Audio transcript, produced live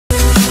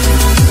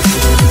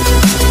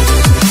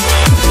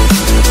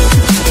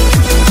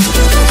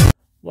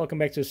Welcome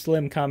back to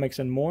Slim Comics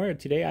and More.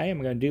 Today I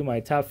am going to do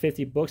my top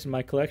 50 books in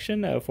my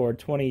collection for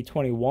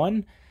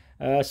 2021.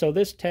 So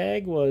this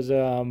tag was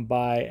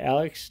by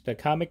Alex the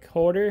Comic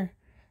Hoarder.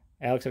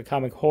 Alex the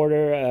Comic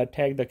Hoarder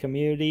tagged the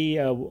community.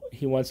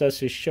 He wants us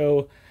to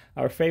show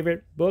our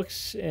favorite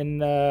books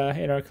in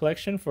our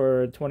collection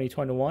for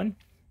 2021.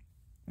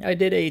 I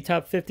did a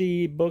top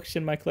 50 books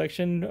in my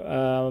collection,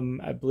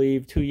 I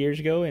believe 2 years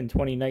ago in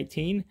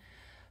 2019.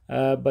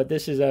 But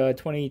this is a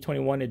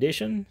 2021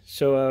 edition.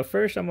 So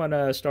first I'm going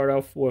to start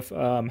off with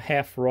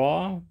half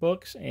raw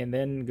books and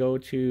then go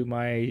to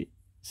my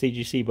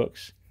CGC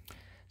books.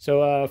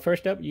 So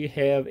first up you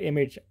have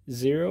Image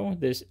Zero.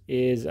 This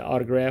is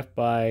autographed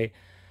by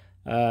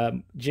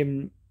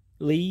Jim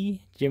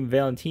Lee, Jim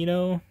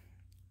Valentino,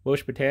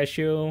 Bush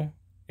Patachio,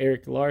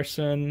 Eric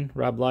Larson,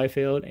 Rob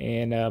Liefeld,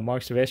 and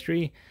Mark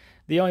Silvestri.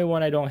 The only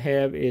one I don't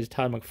have is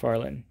Todd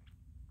McFarlane.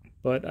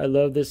 But I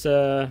love this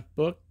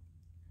book.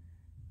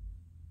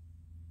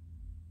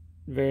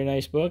 Very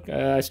nice book.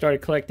 I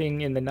started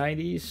collecting in the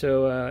 90s,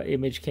 so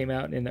Image came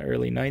out in the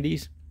early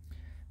 90s.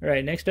 All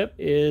right, next up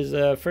is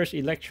First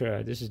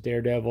Elektra. This is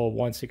Daredevil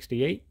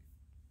 168.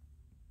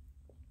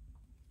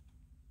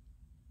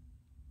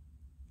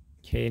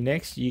 Okay,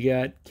 next you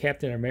got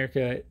Captain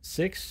America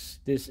 6.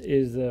 This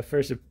is the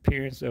first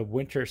appearance of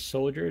Winter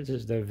Soldier. This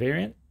is the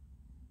variant.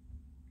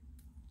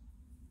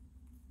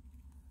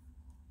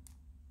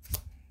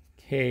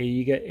 Okay,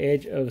 you got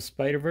Edge of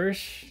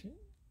Spider-Verse.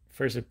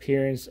 First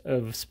appearance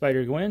of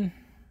Spider-Gwen.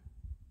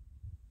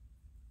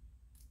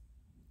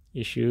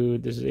 This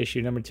is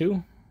issue number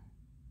 2.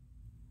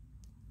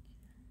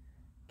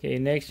 Okay,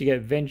 next you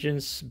got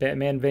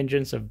Batman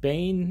Vengeance of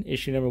Bane,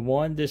 issue number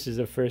 1. This is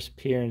the first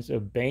appearance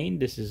of Bane.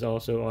 This is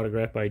also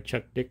autographed by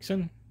Chuck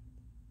Dixon.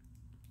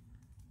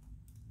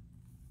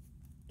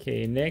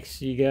 Okay,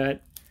 next you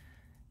got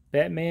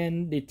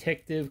Batman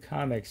Detective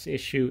Comics,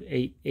 issue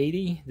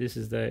 880. This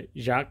is the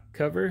Jacques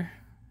cover.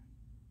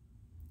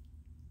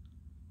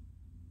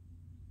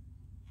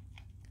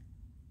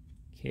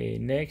 Okay,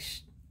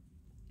 next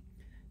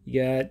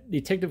you got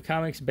Detective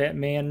Comics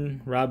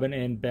Batman, Robin,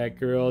 and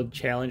Batgirl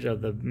Challenge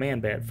of the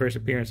Man-Bat. First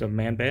appearance of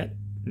Man-Bat,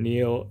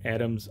 Neil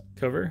Adams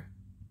cover.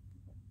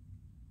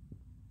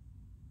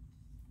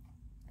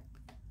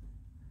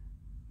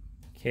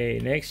 Okay,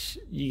 next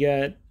you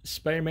got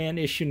Spider-Man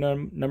issue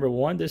number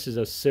 1. This is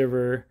a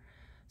silver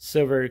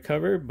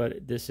cover,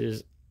 but this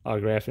is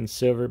autographed in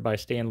silver by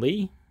Stan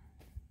Lee.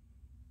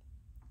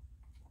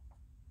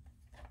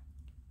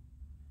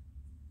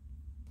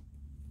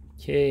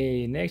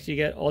 Okay, next you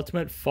got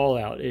Ultimate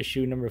Fallout,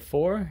 issue number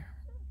 4.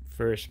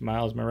 First,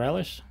 Miles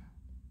Morales.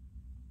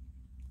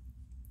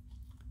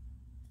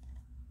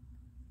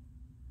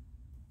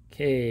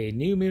 Okay,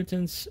 New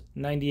Mutants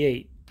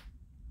 98.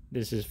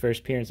 This is first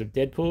appearance of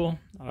Deadpool,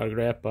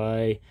 autographed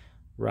by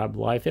Rob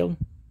Liefeld.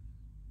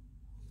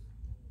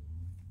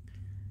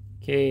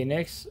 Okay,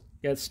 next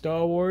got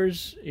Star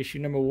Wars, issue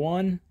number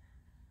 1.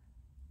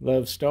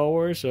 Love Star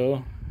Wars,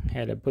 so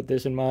had to put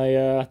this in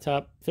my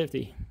top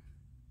 50.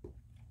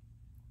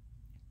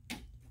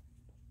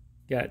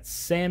 Got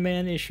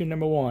Sandman issue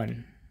number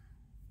 1.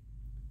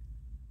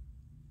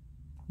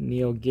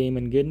 Neil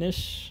Gaiman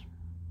goodness.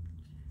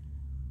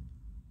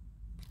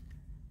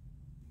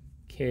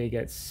 Okay,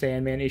 got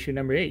Sandman issue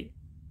number 8.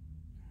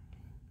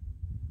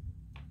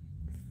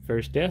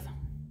 First Death.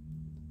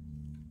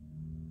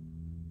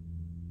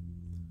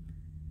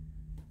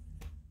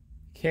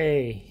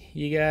 Okay,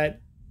 you got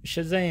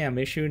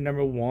Shazam issue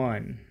number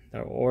 1. The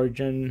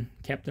origin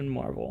Captain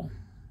Marvel.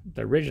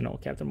 The original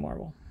Captain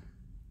Marvel.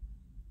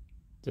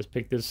 Just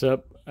picked this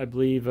up, I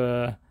believe,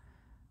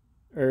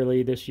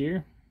 early this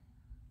year.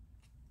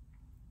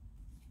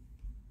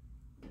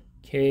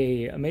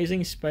 Okay,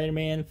 Amazing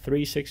Spider-Man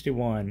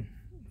 361.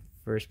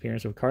 First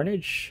appearance of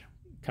Carnage.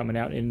 Coming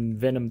out in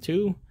Venom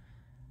 2.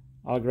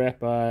 Autographed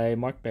by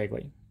Mark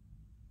Bagley.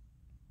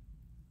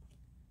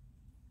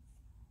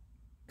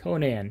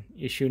 Conan,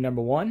 issue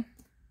number 1.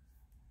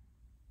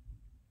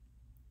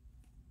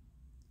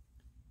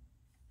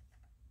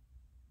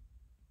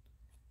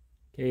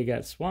 Okay, you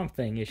got Swamp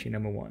Thing, issue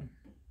number 1.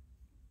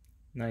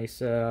 Nice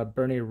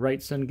Bernie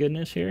Wrightson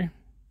goodness here.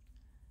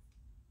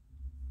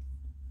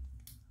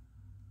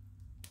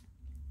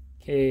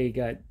 Okay, you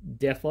got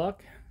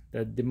Deathlock,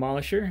 the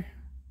Demolisher.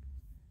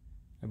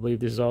 I believe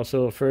this is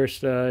also a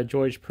first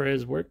George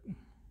Perez work.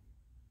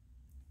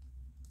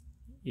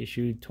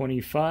 Issue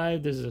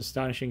 25, this is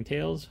Astonishing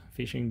Tales,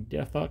 featuring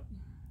Deathlock.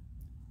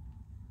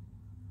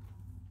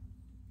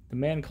 The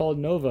Man Called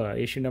Nova,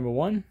 issue number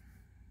 1.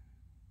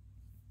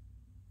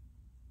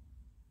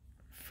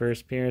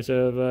 First appearance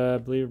of, I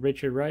believe,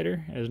 Richard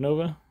Rider as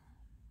Nova.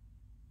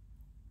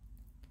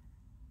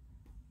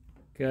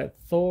 Got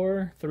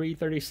Thor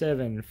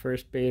 337,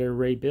 first Beta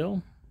Ray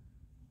Bill.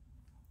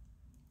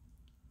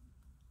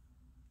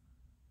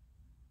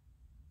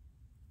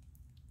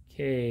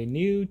 Okay,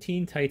 New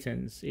Teen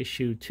Titans,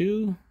 issue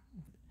 2.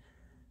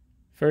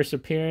 First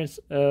appearance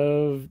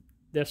of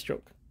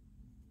Deathstroke.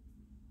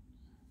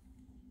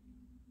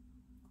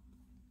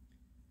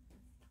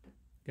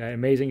 Got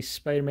Amazing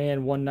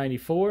Spider-Man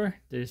 194.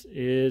 This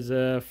is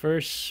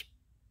first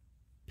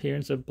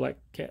appearance of Black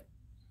Cat.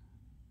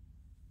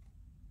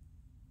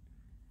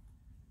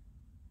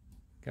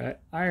 Got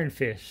Iron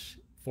Fist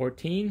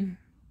 14.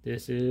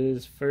 This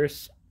is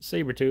first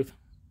Sabretooth.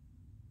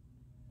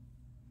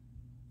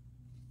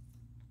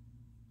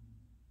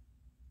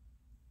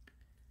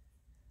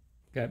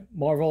 Got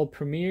Marvel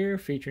Premiere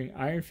featuring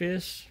Iron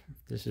Fist.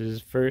 This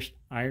is first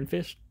Iron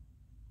Fist.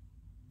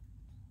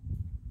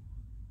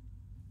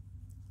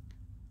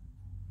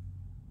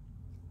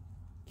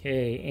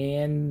 Okay,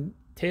 and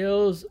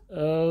Tales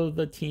of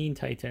the Teen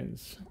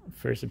Titans.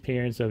 First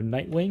appearance of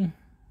Nightwing.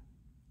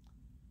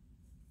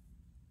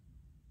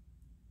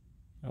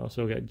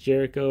 Also got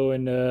Jericho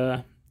and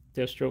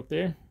Deathstroke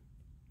there.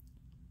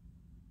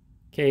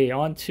 Okay,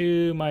 on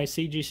to my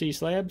CGC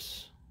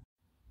slabs.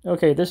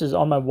 Okay, this is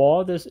on my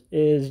wall. This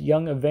is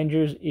Young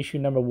Avengers issue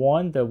number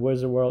 1, The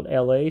Wizard World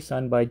LA,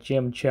 signed by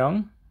Jim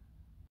Cheung.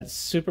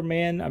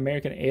 Superman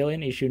American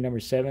Alien issue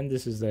number 7.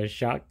 This is the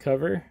shock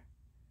cover.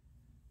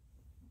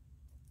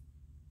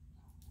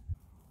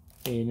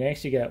 Okay,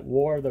 next you got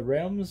War of the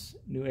Realms,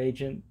 New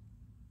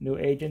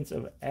Agents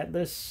of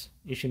Atlas,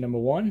 issue number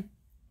 1.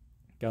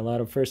 Got a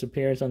lot of first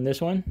appearance on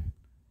this one.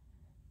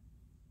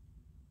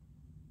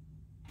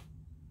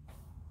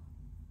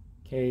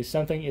 Okay,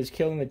 Something is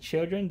Killing the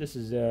Children. This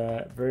is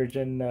a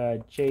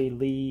Virgin J.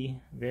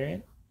 Lee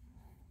variant.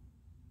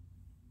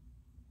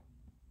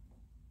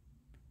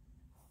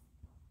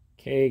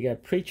 Okay,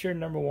 got Preacher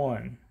number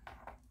 1.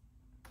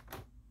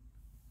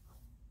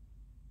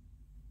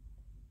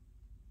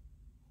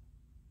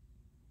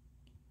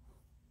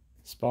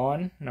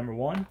 Spawn number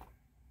 1.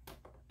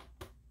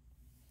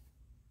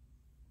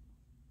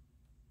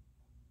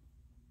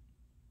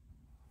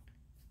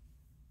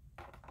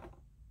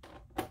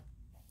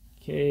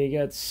 Okay, you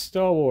got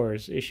Star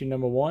Wars issue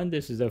number 1.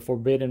 This is a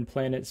Forbidden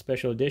Planet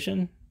special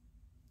edition.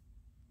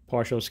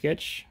 Partial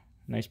sketch.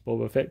 Nice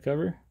Boba Fett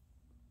cover.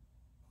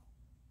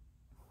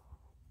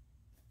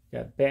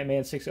 Got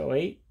Batman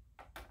 608.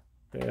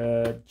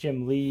 The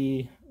Jim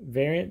Lee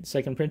variant,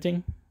 second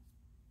printing.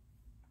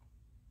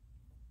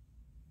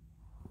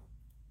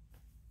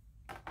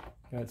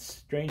 Got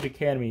Strange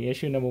Academy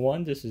issue number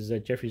 1. This is a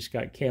Jeffrey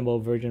Scott Campbell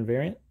Virgin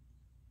variant.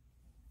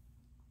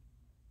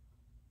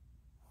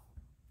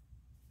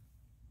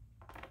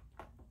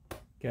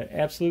 Got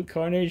Absolute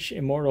Carnage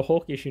Immortal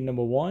Hulk issue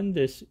number 1.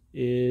 This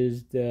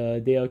is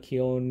the Dale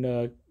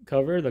Keown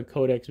cover, the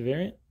Codex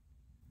variant.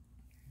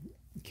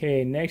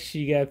 Okay, next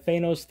you got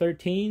Thanos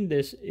 13.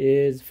 This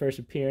is first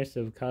appearance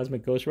of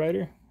Cosmic Ghost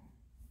Rider.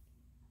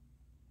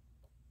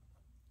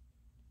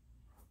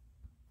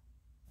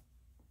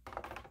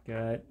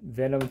 Got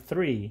Venom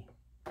 3.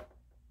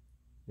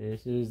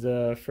 This is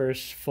the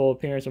first full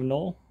appearance of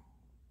Null.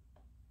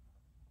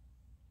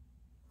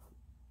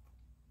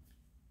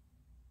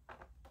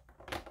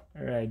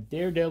 Alright,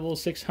 Daredevil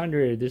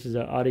 600. This is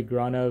an Adi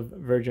Granov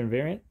Virgin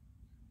variant.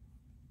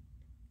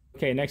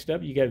 Okay, next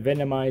up you got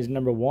Venomized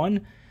number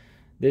 1.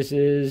 This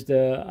is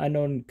the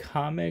Unknown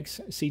Comics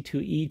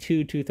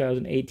C2E2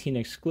 2018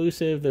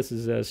 exclusive. This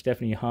is a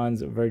Stephanie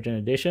Hans Virgin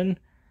edition.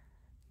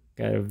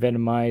 Got a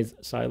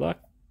Venomized Psylocke.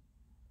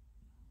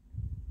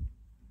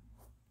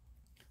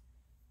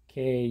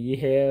 Okay, you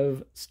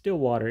have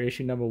Stillwater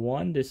issue number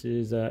 1. This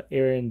is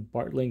Aaron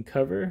Bartling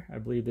cover. I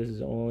believe this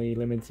is only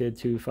limited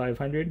to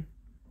 500.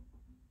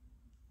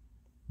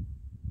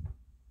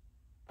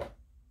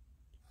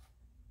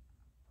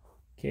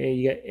 Okay,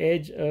 you got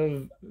Edge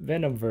of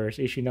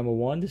Venomverse issue number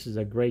 1. This is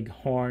a Greg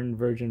Horn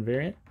Virgin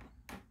variant.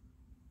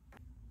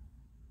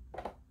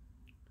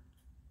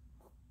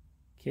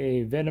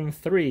 Okay, Venom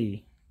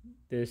 3.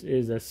 This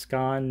is a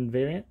Scan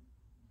variant.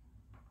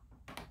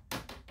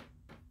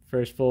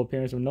 First full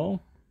appearance of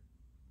Null.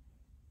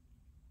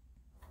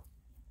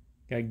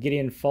 Got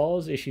Gideon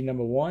Falls issue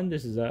number 1.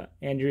 This is a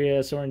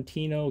Andrea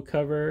Sorrentino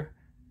cover,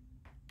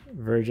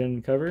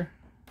 Virgin cover.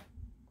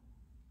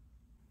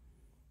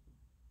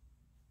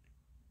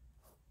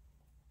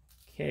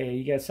 Okay,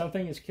 you got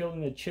Something is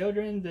Killing the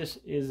Children. This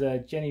is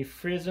Jenny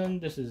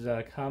Frison. This is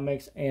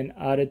Comics and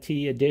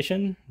Oddity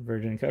edition,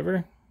 Virgin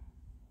cover.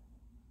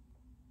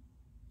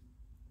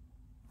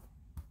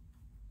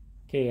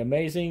 Okay,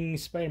 Amazing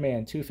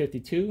Spider-Man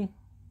 252.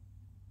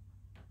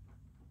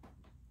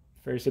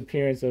 First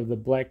appearance of the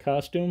black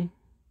costume.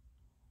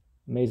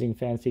 Amazing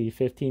Fantasy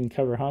 15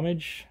 cover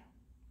homage.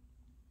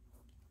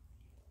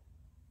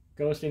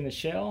 Ghost in the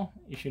Shell,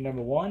 issue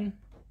number 1.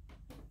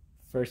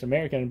 First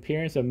American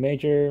appearance of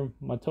Major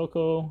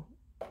Motoko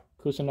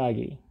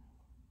Kusanagi.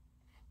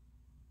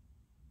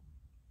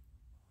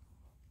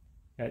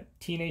 Got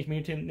Teenage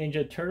Mutant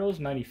Ninja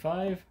Turtles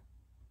 95.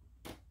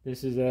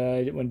 This is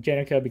when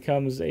Jennika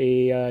becomes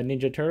a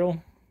Ninja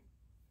Turtle.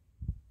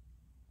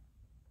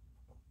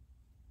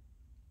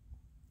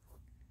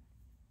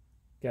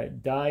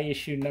 Got Die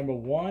issue number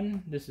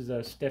 1. This is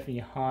a Stephanie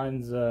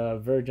Hans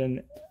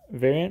Virgin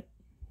variant.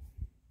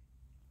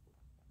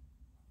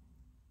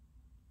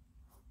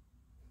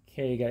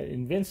 Okay, you got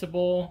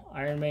Invincible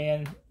Iron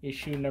Man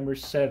issue number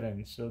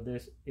 7. So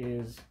this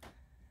is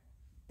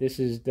This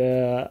is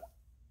the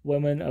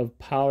Women of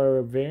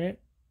Power variant.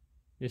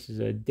 This is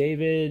a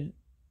David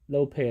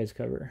Lopez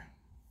cover.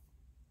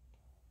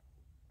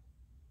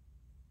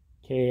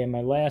 Okay, and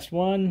my last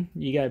one,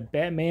 you got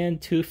Batman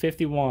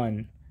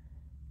 251.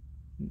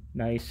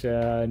 Nice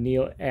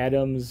Neil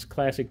Adams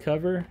classic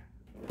cover.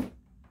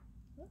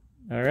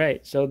 All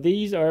right, so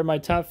these are my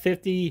top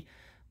 50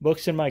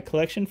 books in my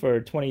collection for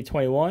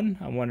 2021.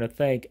 I want to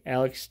thank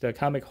Alex the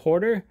Comic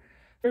Hoarder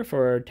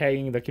for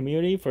tagging the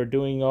community, for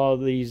doing all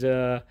these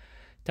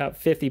top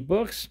 50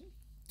 books.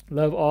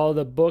 Love all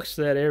the books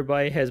that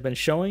everybody has been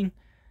showing.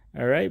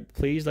 All right,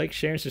 please like,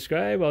 share, and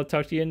subscribe. I'll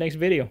talk to you in the next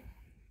video.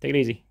 Take it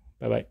easy.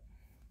 Bye-bye.